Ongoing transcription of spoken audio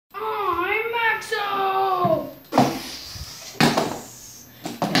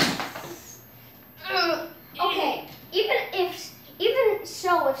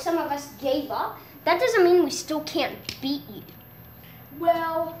gave up, that doesn't mean we still can't beat you.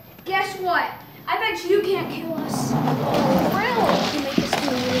 Well, guess what? I bet you can't kill us. Oh, really? You make us do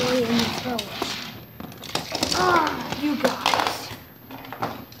really in the throw. Ah, you guys.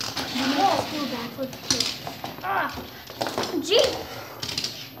 You make us do backflip too. Jeep!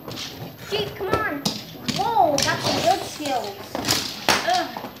 Jeep, come on. Whoa, that's some good skills.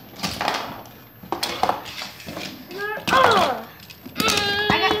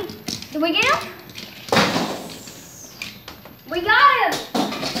 Did we get him? We got him!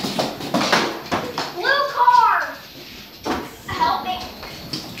 Blue car! Help me.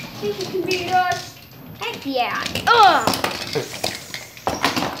 Think you can beat us? Heck yeah.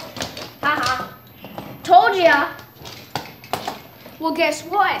 Haha. Told ya. Well, guess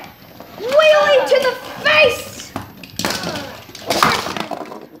what? Wheelie to the face!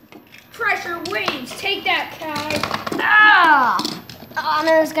 Pressure wins. Take that, Kai. I'm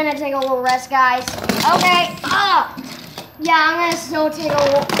just gonna take a little rest, guys. Okay. Yeah, I'm gonna still take a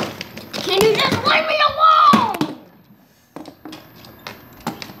little. Can you just leave me alone?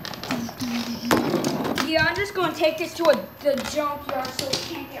 Yeah, I'm just gonna take this to the junkyard so it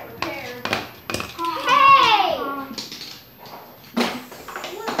can't get repaired. Hey!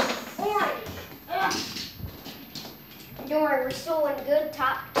 Orange. Don't worry, we're still in good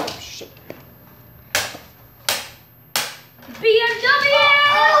top shape. BMW!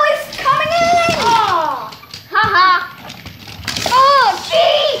 Oh, it's coming in! Oh! Haha! Oh,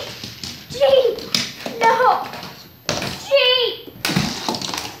 Jeep! Jeep! No! Jeep!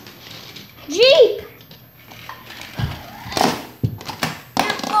 Jeep!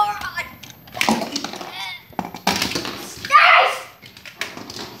 Guys!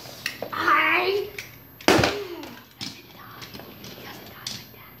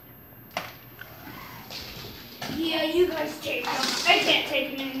 Yeah, you guys take them. I can't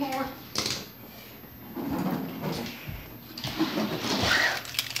take them anymore.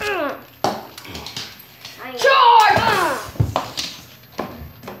 Charge!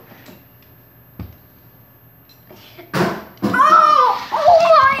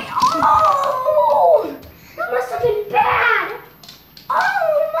 Oh! That must have been bad! Oh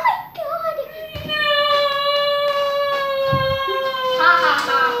my god! No! Ha ha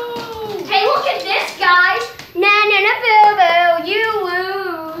ha! Hey, look at this, guys! Na na na boo boo, you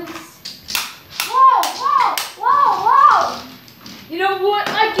lose! Whoa, whoa, whoa, whoa! You know what? I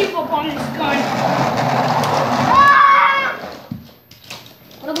give up on this gun. Ah!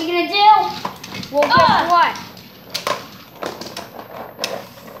 What are we gonna do? Well, guess what?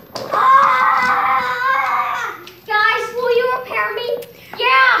 Ah! Guys, will you repair me?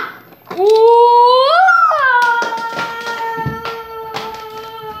 Yeah!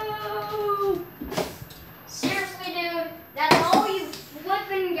 Seriously, dude, that's all you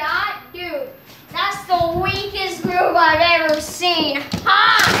flippin' got? Dude, that's the weakest move I've ever seen. Ha!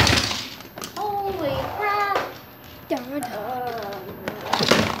 Holy crap.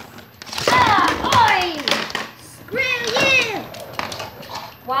 Oi! Screw you!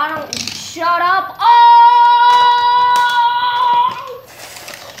 Why don't you shut up?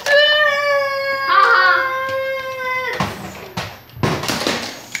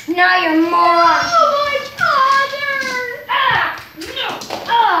 Now you're moron. Oh, my father! No!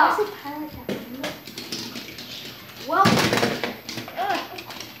 Well,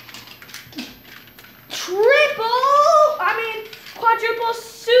 quadruple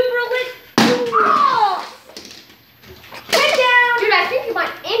super lit. Get down! dude, I think you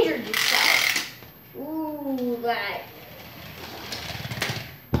might injure yourself. Ooh, that.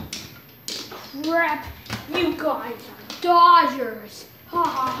 Crap, you guys are dodgers. Ha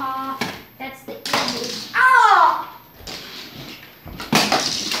ha ha. That's the easiest. Oh!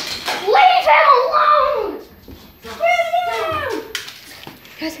 Leave him alone!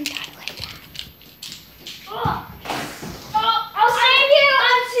 Doesn't die like that. I'll save you!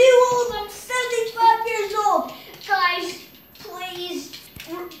 I'm too old. I'm 75 years old. Guys, please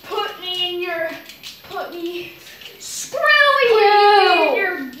put me in your. Screw you! In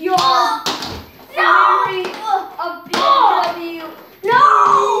your yard. No! A BMW. No!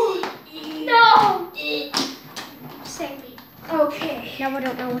 No! Save me. Okay. Now I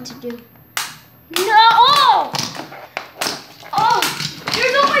don't know what to do. No! Oh!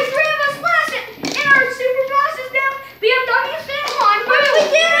 There's only 3 of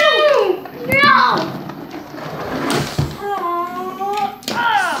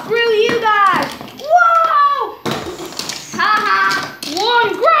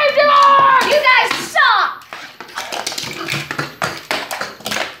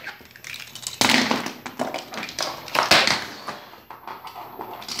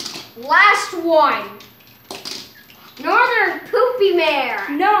one. Northern Poopy Mare.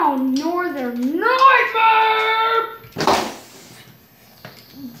 No, Northern Nightmare.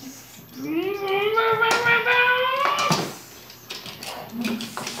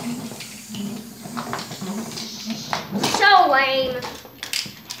 So lame.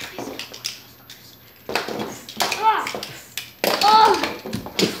 Oh.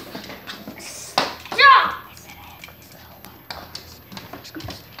 Stop.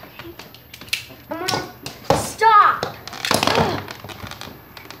 Stop.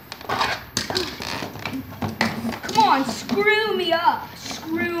 Come on, screw me up.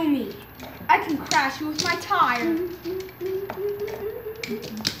 Screw me. I can crash you with my tire.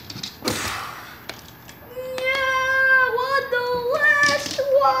 Yeah, what the last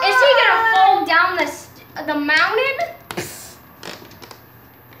one? Is he gonna fall down the mountain?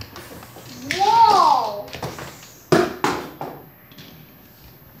 Whoa!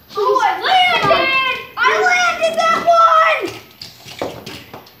 Oh, I landed! I landed that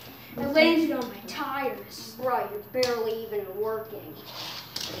one! I landed on my tires. Right, you're barely even working.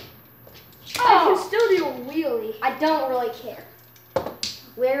 I can still do a wheelie. I don't really care.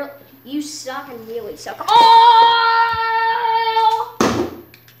 Where you suck and really suck. Oh!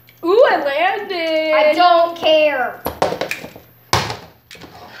 Ooh, I landed. I don't care.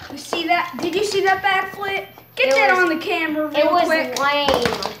 You see that? Did you see that backflip? Get It that was- on the camera real It was quick. lame.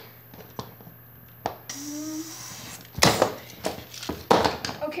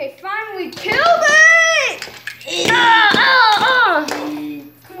 Okay, finally killed it! Come on, please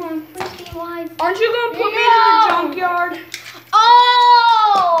be alive. Aren't you gonna put me No. in the junkyard?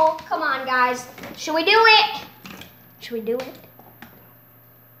 Oh! Come on, guys. Should we do it? Should we do it?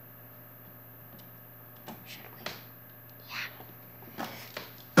 Should we? Yeah.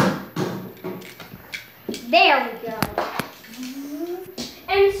 There we go.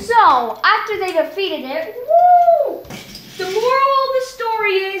 And so, after they defeated it, woo! The moral of the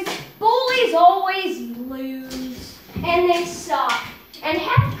story is bullies always lose. And they suck. And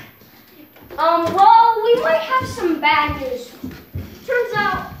heck, well, we might have some bad news. Turns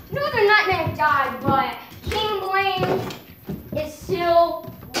out, Northern Nightmare died, but King Blaine is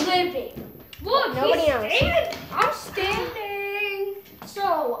still living. Look, Nobody he's else. standing. I'm standing.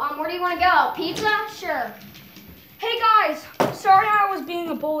 So, where do you want to go? Pizza? Sure. Hey guys, sorry I was being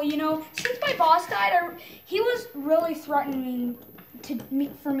a bully. You know, since my boss died, he was really threatening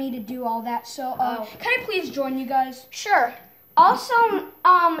for me to do all that. So, can I please join you guys? Sure. Also, do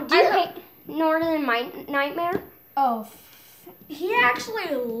you hate Northern Nightmare? Oh, he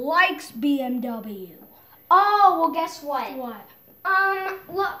actually likes BMW. Oh, well, guess what? What?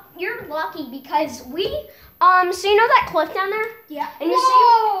 Look, you're lucky because we, so you know that cliff down there? Yeah. And you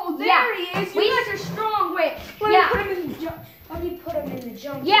Whoa, see, there he is. You guys are strong. Wait, let Yeah. me put him in the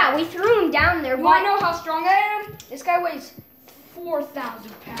jungle. Yeah, we threw him down there. You but want to know how strong I am? This guy weighs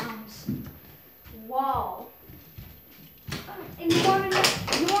 4,000 pounds. Whoa. And you want to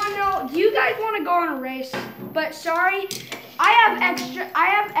know, do you guys want to go on a race? But sorry, I have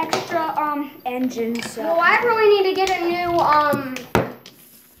extra engines. So. Well, I really need to get a new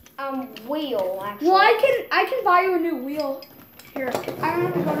wheel. Actually. Well, I can buy you a new wheel. Here,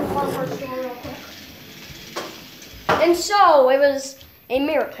 I'm gonna go to the hardware store real quick. And so it was a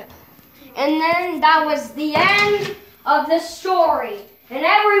miracle. And then that was the end of the story. And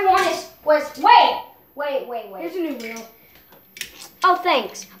everyone was wait. Here's a new wheel. Oh,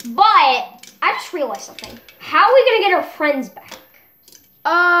 thanks. But I just realized something. How are we gonna get our friends back?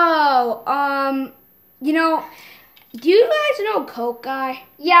 Oh, you know, do you guys know Coke Guy?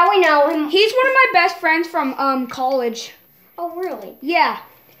 Yeah, we know him. He's one of my best friends from college. Oh, really? Yeah,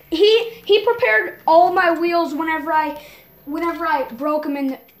 he prepared all my wheels whenever I broke them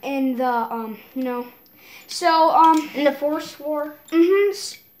in the you know, so In the Force War?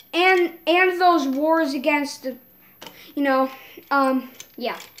 and those wars against the, you know,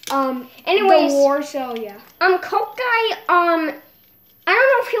 Yeah. the Anyways, war. So yeah. Coke Guy, I don't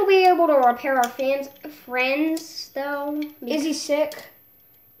know if he'll be able to repair our friends though. Is he sick?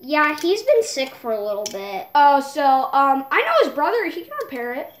 Yeah, he's been sick for a little bit. Oh, so I know his brother. He can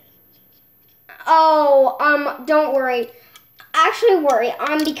repair it. Oh, don't worry. Actually worry,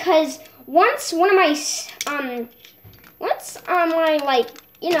 because once one of my, one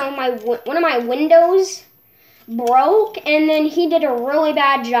of my windows broke, and then he did a really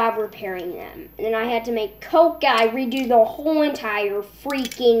bad job repairing them. And then I had to make Coke Guy redo the whole entire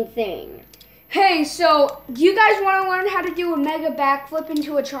freaking thing. Hey, so do you guys want to learn how to do a mega backflip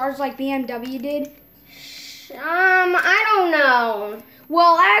into a charge like BMW did? I don't know.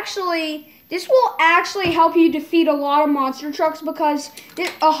 Well, actually, This will actually help you defeat a lot of monster trucks because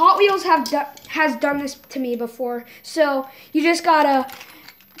Hot Wheels has done this to me before. So you just gotta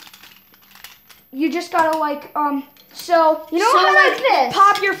like so you know how like this.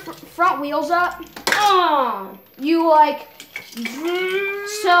 pop your front wheels up. You like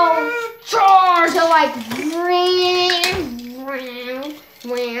charge. So like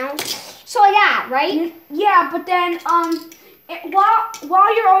so like that, right? Yeah, but then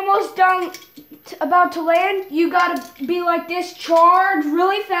while you're almost done about to land, you gotta be like this, charge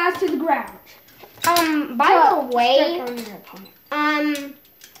really fast to the ground. By the way,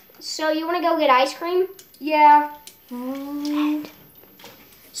 so you want to go get ice cream? Yeah.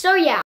 So yeah.